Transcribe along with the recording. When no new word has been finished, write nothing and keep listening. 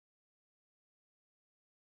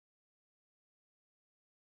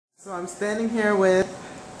So I'm standing here with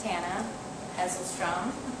Tanna,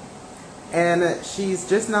 and she's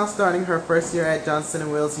just now starting her first year at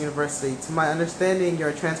Johnson & Wales University. To my understanding, you're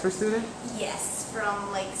a transfer student? Yes,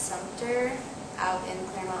 from Lake Sumter out in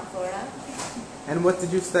Claremont, Florida. And what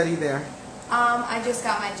did you study there? I just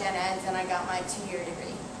got my gen eds and I got my 2-year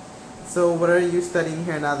degree. So what are you studying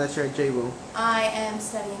here now that you're at JWU? I am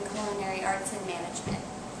studying culinary arts and management.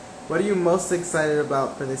 What are you most excited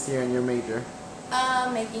about for this year in your major?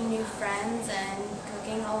 Making new friends and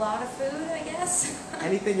cooking a lot of food, I guess.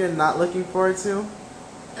 Anything you're not looking forward to?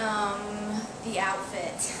 The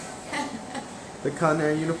outfit. The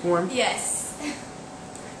culinary uniform? Yes.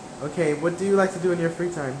 Okay, what do you like to do in your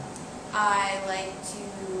free time? I like to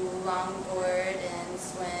longboard and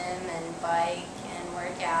swim and bike and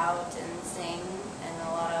work out and sing and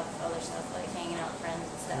a lot of other stuff like hanging out with friends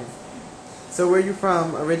and stuff. So where are you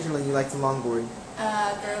from originally? You like to longboard?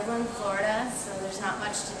 Groveland, Florida, so there's not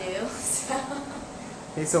much to do. So.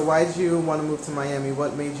 Okay, so why did you want to move to Miami?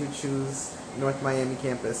 What made you choose North Miami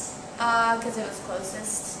campus? Because it was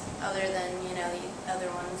closest, other than, the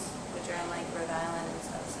other ones, which are in like Rhode Island and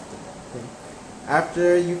stuff. So. Okay.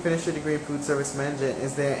 After you finish your degree in food service management,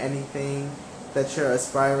 is there anything that you're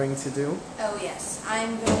aspiring to do? Oh yes,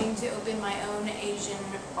 I'm going to open my own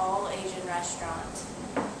all Asian restaurant.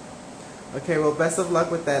 Okay, well, best of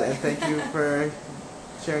luck with that, and thank you for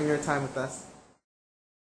sharing your time with us.